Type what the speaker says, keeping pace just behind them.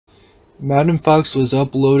Madden Fox was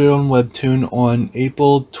uploaded on Webtoon on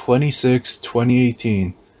April 26,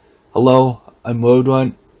 2018. Hello, I'm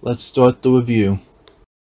Roadrunt. Let's start the review.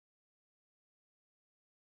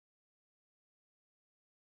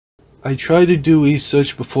 I tried to do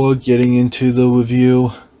research before getting into the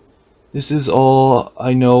review. This is all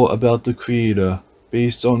I know about the creator,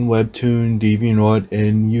 based on Webtoon, DeviantArt,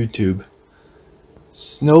 and YouTube.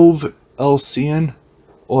 Snove Elsian,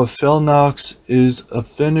 or Felnox, is a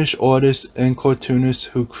Finnish artist and cartoonist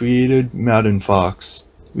who created Madden Fox.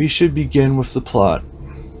 We should begin with the plot.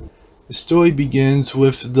 The story begins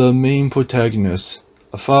with the main protagonist,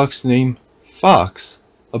 a fox named Fox,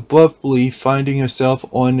 abruptly finding herself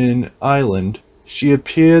on an island. She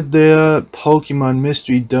appeared there Pokemon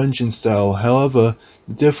Mystery Dungeon style, however,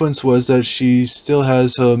 the difference was that she still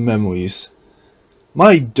has her memories.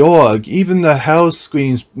 My dog! Even the house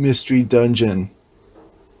screams Mystery Dungeon!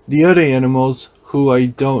 The other animals, who I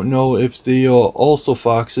don't know if they are also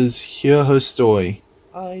foxes, hear her story.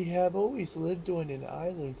 I have always lived on an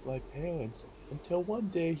island with my parents until one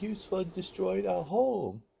day a huge flood destroyed our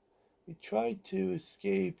home. We tried to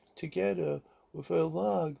escape together with a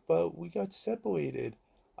log, but we got separated.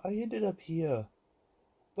 I ended up here.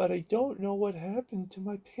 But I don't know what happened to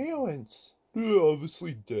my parents. They're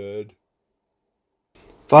obviously dead.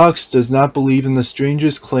 Fox does not believe in the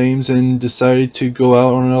stranger's claims and decided to go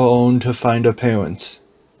out on her own to find her parents.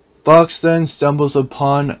 Fox then stumbles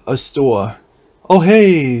upon a store. Oh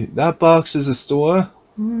hey, that box is a store?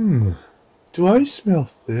 Do I smell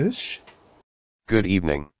fish? Good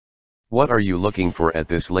evening. What are you looking for at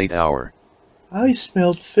this late hour? I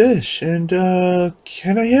smelled fish, and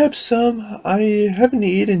can I have some? I haven't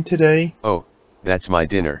eaten today. Oh, that's my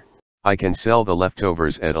dinner. I can sell the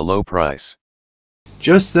leftovers at a low price.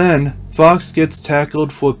 Just then, Fox gets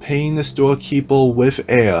tackled for paying the storekeeper with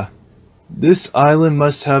air. This island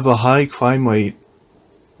must have a high crime rate.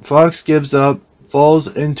 Fox gives up, falls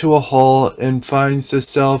into a hole, and finds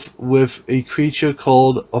herself with a creature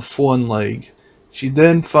called a thorn leg. She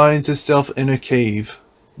then finds herself in a cave.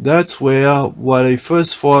 That's where what I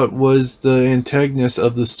first thought was the antagonist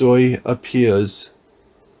of the story appears.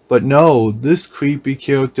 But no, this creepy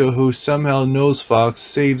character who somehow knows Fox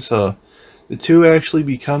saves her. The two actually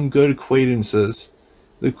become good acquaintances.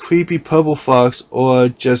 The creepy purple fox, or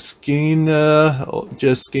Jeskina,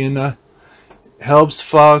 helps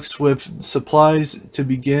Fox with supplies to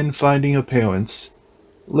begin finding her parents.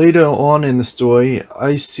 Later on in the story,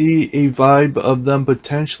 I see a vibe of them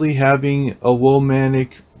potentially having a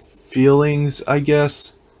romantic feelings, I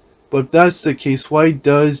guess. But if that's the case, why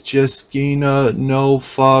does Jeskina know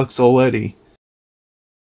Fox already?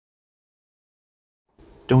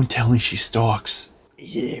 Don't tell me she stalks.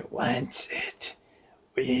 He wants it.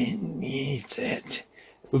 We need it.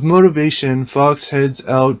 With motivation, Fox heads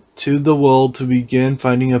out to the world to begin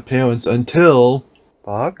finding her parents until...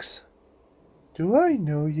 Fox? Do I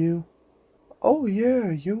know you? Oh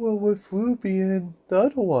yeah, you were with Ruby and the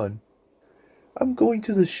other one. I'm going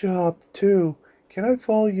to the shop too. Can I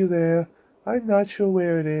follow you there? I'm not sure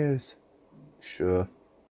where it is. Sure.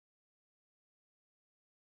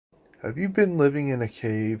 Have you been living in a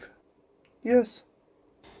cave? Yes.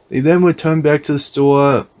 They then return back to the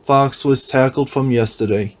store Fox was tackled from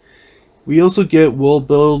yesterday. We also get world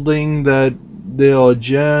building that there are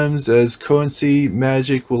gems as currency,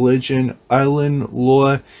 magic, religion, island,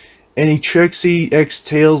 lore, and a Trixie X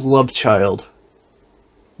Tails love child.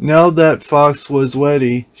 Now that Fox was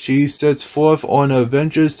ready, she sets forth on her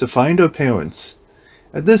adventures to find her parents.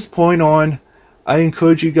 At this point on, I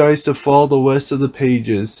encourage you guys to follow the rest of the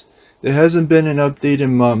pages. There hasn't been an update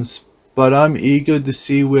in months, but I'm eager to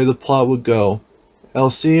see where the plot will go.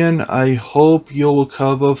 Elsian, I hope you'll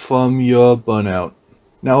recover from your burnout.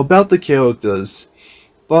 Now about the characters.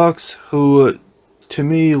 Fox, who to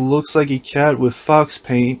me looks like a cat with fox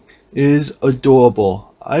paint, is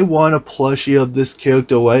adorable. I want a plushie of this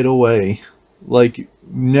character right away. Like,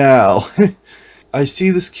 now. I see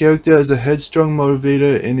this character as a headstrong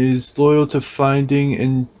motivator and is loyal to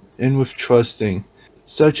finding and with trusting,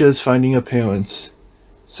 such as finding her parents.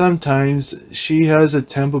 Sometimes she has a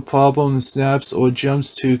temper problem and snaps or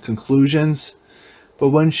jumps to conclusions, but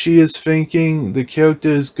when she is thinking, the character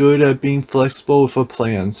is good at being flexible with her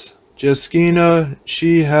plans. Jeskina,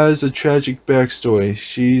 she has a tragic backstory.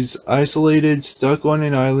 She's isolated, stuck on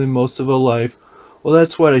an island most of her life. Well,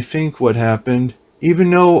 that's what I think what happened. Even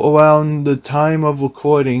though around the time of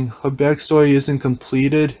recording, her backstory isn't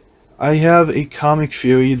completed, I have a comic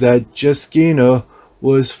theory that Jeskina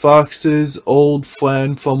was Fox's old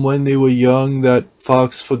friend from when they were young that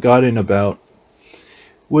Fox forgotten about,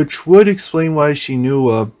 which would explain why she knew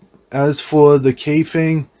her. As for the cave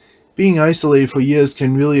thing, Being isolated for years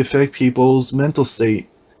can really affect people's mental state.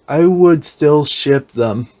 I would still ship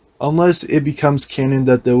them. Unless it becomes canon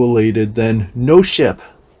that they're related, then no ship.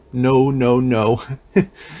 No, no, no.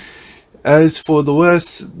 As for the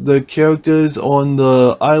rest, the characters on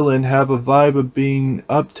the island have a vibe of being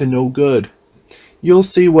up to no good. You'll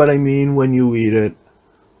see what I mean when you read it.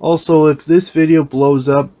 Also, if this video blows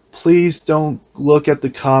up, please don't look at the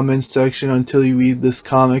comments section until you read this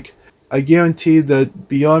comic. I guarantee that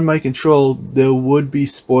beyond my control, there would be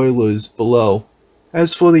spoilers below.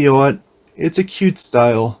 As for the art, it's a cute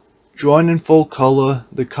style. Drawn in full color,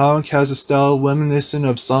 the comic has a style reminiscent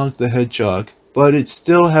of Sonic the Hedgehog, but it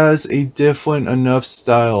still has a different enough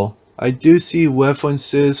style. I do see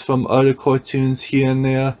references from other cartoons here and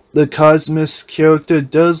there. The Cosmos character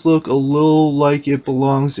does look a little like it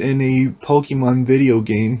belongs in a Pokemon video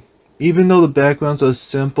game. Even though the backgrounds are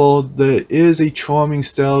simple, there is a charming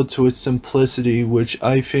style to its simplicity which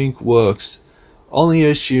I think works. Only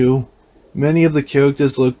issue, many of the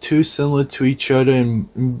characters look too similar to each other in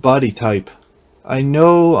body type. I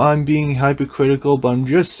know I'm being hypercritical, but I'm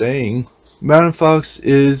just saying. Mountain Fox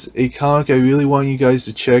is a comic I really want you guys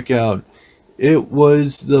to check out. It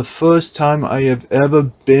was the first time I have ever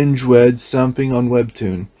binge read something on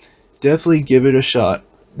Webtoon. Definitely give it a shot.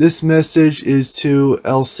 This message is to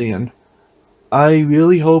Elcian. I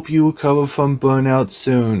really hope you recover from burnout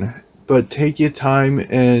soon, but take your time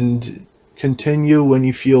and continue when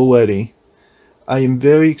you feel ready. I am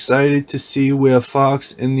very excited to see where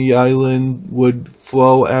Fox and the island would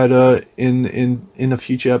throw at her in a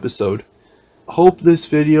future episode. Hope this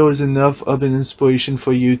video is enough of an inspiration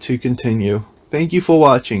for you to continue. Thank you for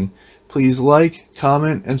watching. Please like,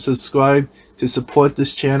 comment, and subscribe to support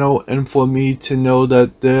this channel and for me to know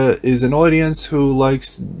that there is an audience who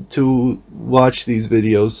likes to watch these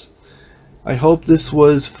videos. I hope this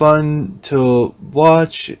was fun to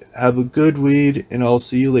watch. Have a good read, and I'll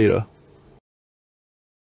see you later.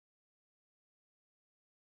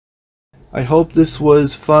 I hope this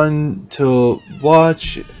was fun to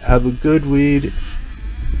watch. Have a good read.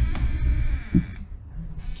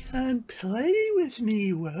 Come play with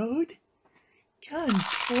me, Road. Come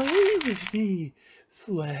play with me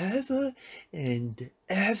forever and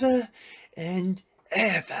ever and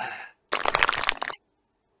ever.